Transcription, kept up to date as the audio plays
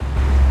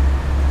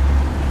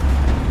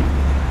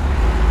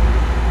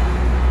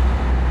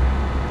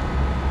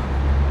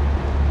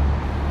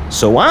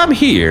So I'm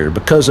here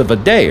because of a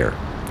dare.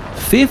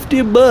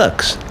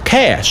 $50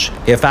 cash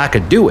if I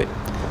could do it.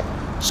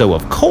 So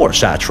of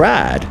course I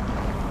tried.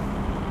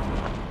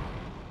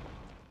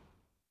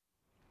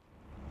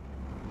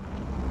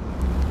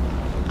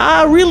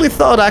 I really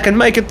thought I could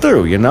make it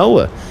through,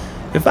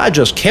 if I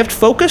just kept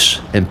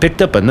focus and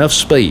picked up enough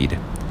speed.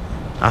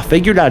 I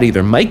figured I'd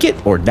either make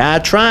it or die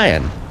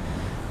trying.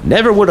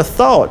 Never would have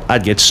thought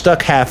I'd get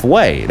stuck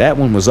halfway. That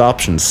one was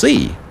option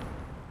C.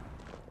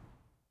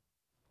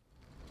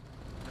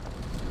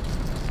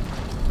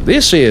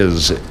 This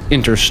is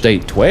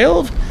Interstate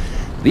 12,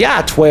 the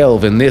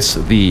I-12 in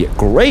the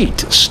great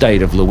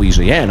state of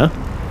Louisiana.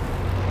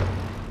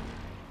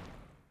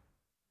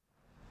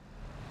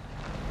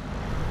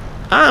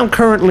 I'm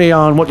currently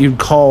on what you'd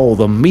call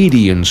the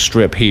median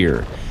strip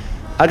here.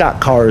 I got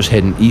cars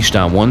heading east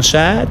on one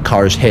side,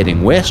 cars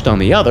heading west on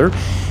the other,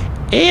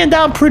 and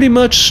I'm pretty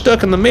much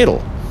stuck in the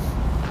middle.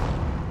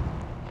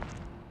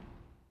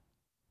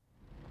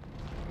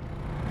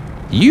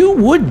 You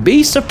would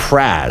be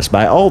surprised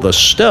by all the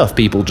stuff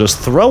people just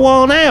throw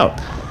on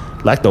out,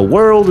 like the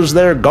world is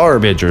their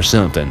garbage or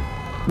something.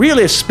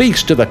 Really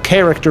speaks to the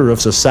character of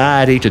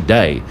society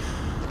today.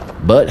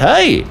 But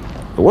hey,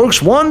 it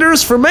works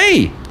wonders for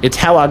me. It's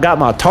how I got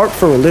my tarp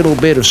for a little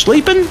bit of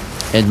sleeping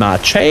and my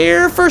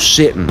chair for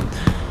sitting.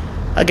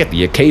 I get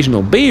the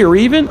occasional beer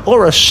even,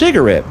 or a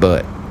cigarette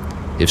butt.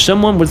 If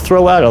someone would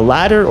throw out a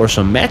lighter or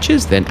some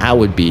matches, then I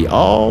would be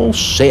all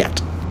set.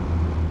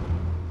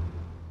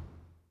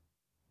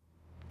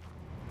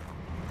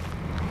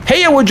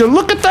 Hey, would you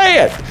look at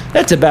that?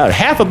 That's about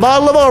half a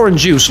bottle of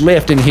orange juice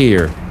left in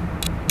here.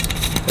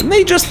 And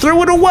they just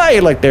threw it away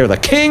like they're the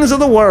kings of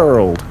the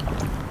world.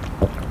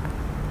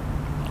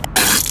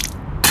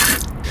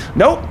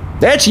 Nope,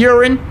 that's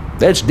urine.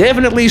 That's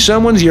definitely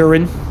someone's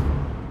urine.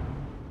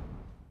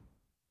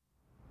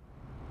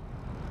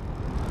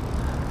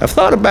 I've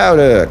thought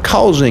about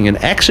causing an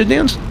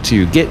accident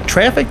to get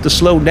traffic to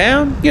slow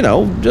down,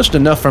 just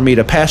enough for me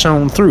to pass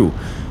on through.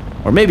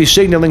 Or maybe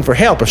signaling for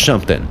help or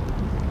something.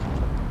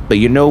 But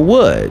you know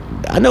what?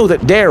 I know that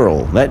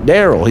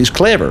Daryl, he's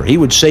clever. He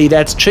would say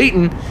that's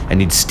cheating,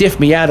 and he'd stiff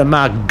me out of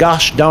my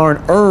gosh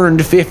darn earned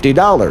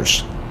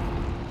 $50.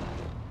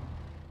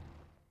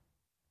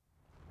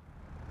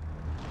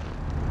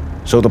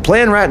 So the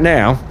plan right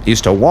now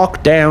is to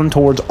walk down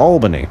towards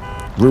Albany.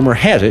 Rumor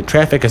has it,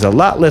 traffic is a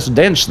lot less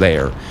dense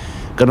there.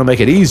 Gonna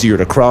make it easier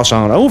to cross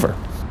on over.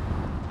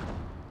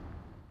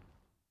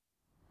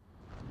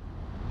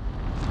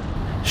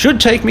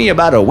 Should take me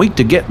about a week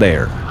to get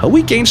there. A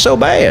week ain't so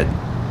bad.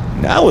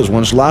 I was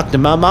once locked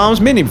in my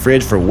mom's mini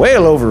fridge for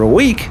well over a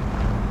week.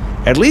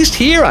 At least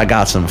here I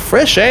got some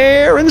fresh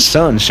air and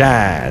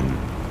sunshine.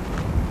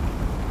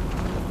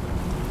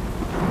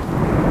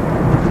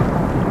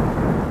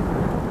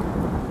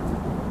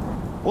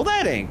 Well,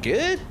 that ain't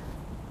good.